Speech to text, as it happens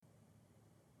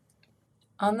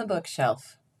On the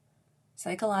Bookshelf,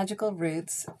 Psychological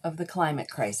Roots of the Climate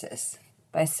Crisis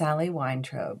by Sally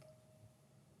Weintrobe.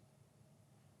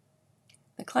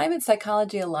 The Climate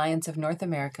Psychology Alliance of North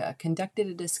America conducted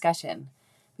a discussion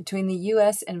between the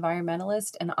U.S.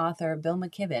 environmentalist and author Bill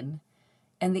McKibben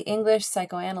and the English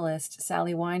psychoanalyst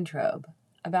Sally Weintrobe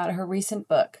about her recent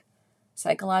book,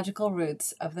 Psychological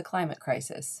Roots of the Climate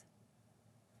Crisis.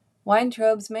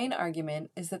 Weintrobe's main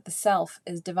argument is that the self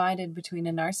is divided between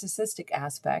a narcissistic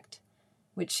aspect,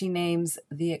 which she names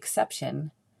the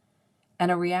exception, and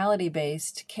a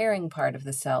reality-based, caring part of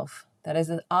the self that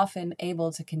is often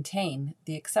able to contain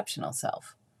the exceptional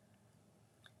self.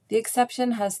 The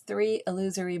exception has three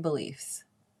illusory beliefs.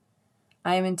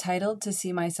 I am entitled to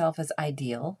see myself as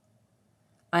ideal.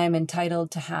 I am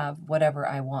entitled to have whatever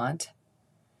I want.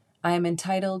 I am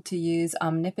entitled to use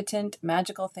omnipotent,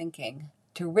 magical thinking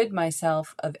to rid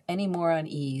myself of any more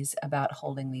unease about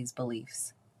holding these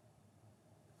beliefs.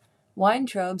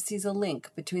 Weintrobe sees a link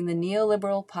between the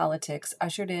neoliberal politics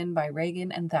ushered in by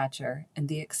Reagan and Thatcher and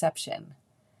the exception,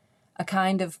 a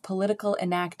kind of political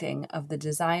enacting of the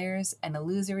desires and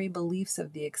illusory beliefs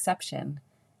of the exception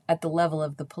at the level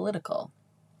of the political.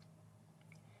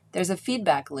 There's a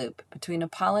feedback loop between a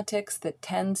politics that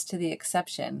tends to the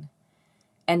exception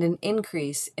and an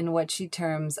increase in what she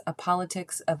terms a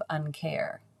politics of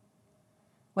uncare.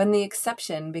 When the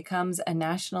exception becomes a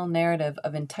national narrative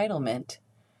of entitlement,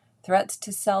 threats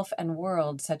to self and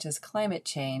world such as climate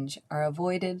change are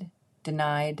avoided,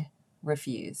 denied,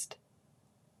 refused.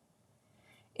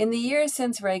 In the years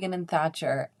since Reagan and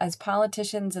Thatcher, as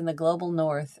politicians in the global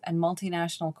north and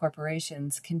multinational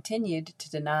corporations continued to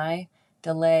deny,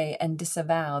 delay, and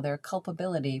disavow their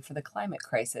culpability for the climate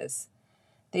crisis,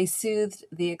 they soothed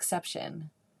the exception,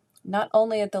 not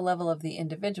only at the level of the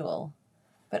individual,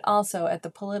 but also at the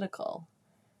political,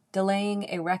 delaying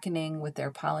a reckoning with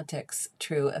their politics'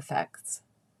 true effects.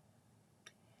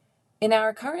 In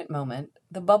our current moment,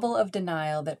 the bubble of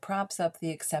denial that props up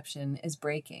the exception is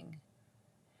breaking.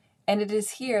 And it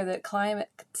is here that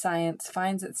climate science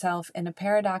finds itself in a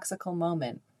paradoxical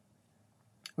moment.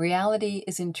 Reality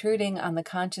is intruding on the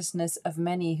consciousness of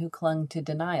many who clung to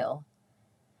denial.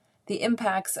 The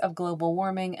impacts of global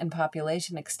warming and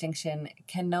population extinction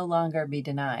can no longer be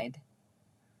denied.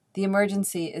 The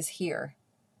emergency is here.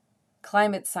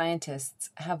 Climate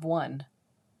scientists have won.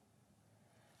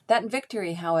 That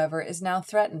victory, however, is now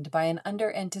threatened by an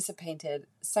under-anticipated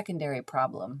secondary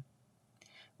problem: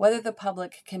 whether the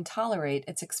public can tolerate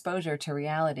its exposure to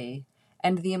reality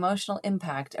and the emotional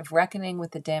impact of reckoning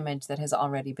with the damage that has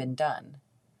already been done.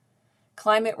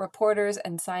 Climate reporters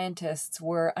and scientists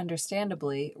were,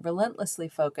 understandably, relentlessly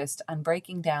focused on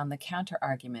breaking down the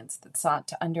counter-arguments that sought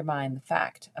to undermine the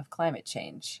fact of climate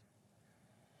change.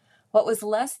 What was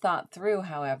less thought through,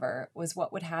 however, was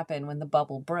what would happen when the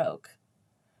bubble broke.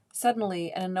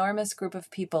 Suddenly, an enormous group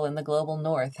of people in the global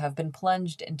north have been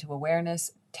plunged into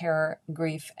awareness, terror,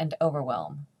 grief, and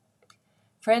overwhelm.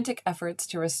 Frantic efforts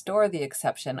to restore the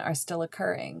exception are still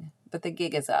occurring, but the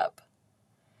gig is up.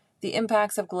 The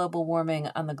impacts of global warming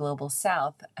on the global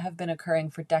south have been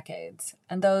occurring for decades,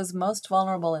 and those most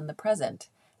vulnerable in the present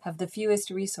have the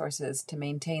fewest resources to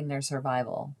maintain their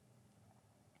survival.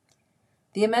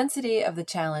 The immensity of the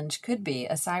challenge could be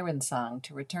a siren song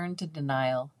to return to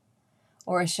denial,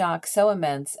 or a shock so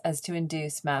immense as to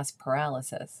induce mass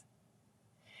paralysis.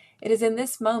 It is in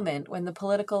this moment, when the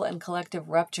political and collective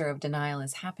rupture of denial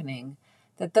is happening,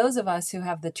 that those of us who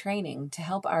have the training to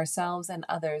help ourselves and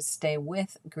others stay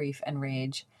with grief and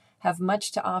rage have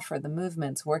much to offer the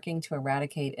movements working to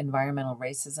eradicate environmental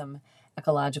racism,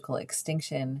 ecological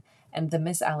extinction, and the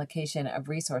misallocation of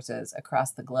resources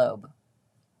across the globe.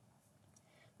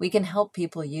 We can help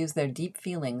people use their deep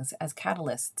feelings as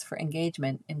catalysts for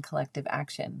engagement in collective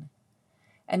action.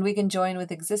 And we can join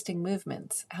with existing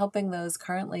movements, helping those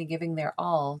currently giving their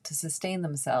all to sustain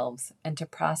themselves and to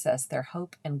process their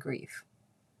hope and grief.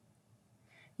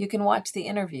 You can watch the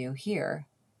interview here.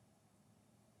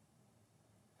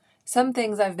 Some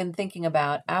things I've been thinking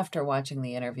about after watching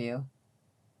the interview.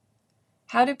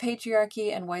 How do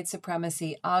patriarchy and white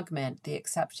supremacy augment the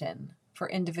exception for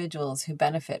individuals who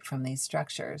benefit from these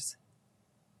structures?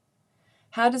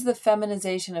 How does the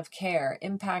feminization of care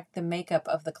impact the makeup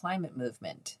of the climate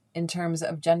movement in terms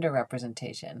of gender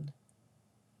representation?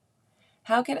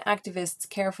 How can activists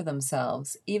care for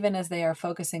themselves even as they are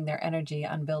focusing their energy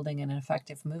on building an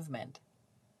effective movement?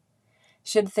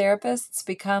 Should therapists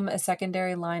become a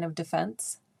secondary line of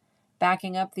defense,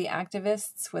 backing up the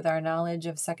activists with our knowledge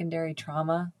of secondary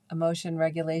trauma, emotion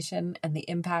regulation, and the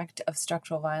impact of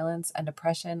structural violence and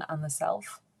oppression on the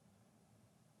self?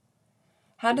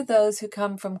 How do those who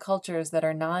come from cultures that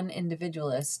are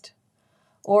non-individualist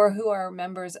or who are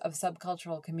members of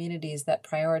subcultural communities that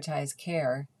prioritize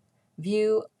care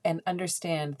view and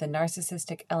understand the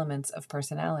narcissistic elements of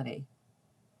personality?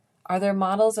 Are there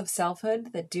models of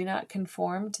selfhood that do not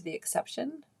conform to the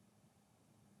exception?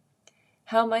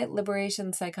 How might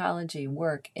liberation psychology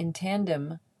work in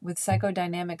tandem with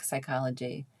psychodynamic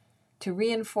psychology to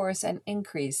reinforce and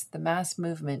increase the mass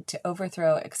movement to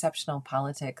overthrow exceptional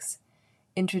politics,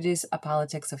 introduce a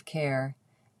politics of care,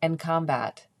 and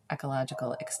combat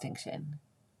ecological extinction?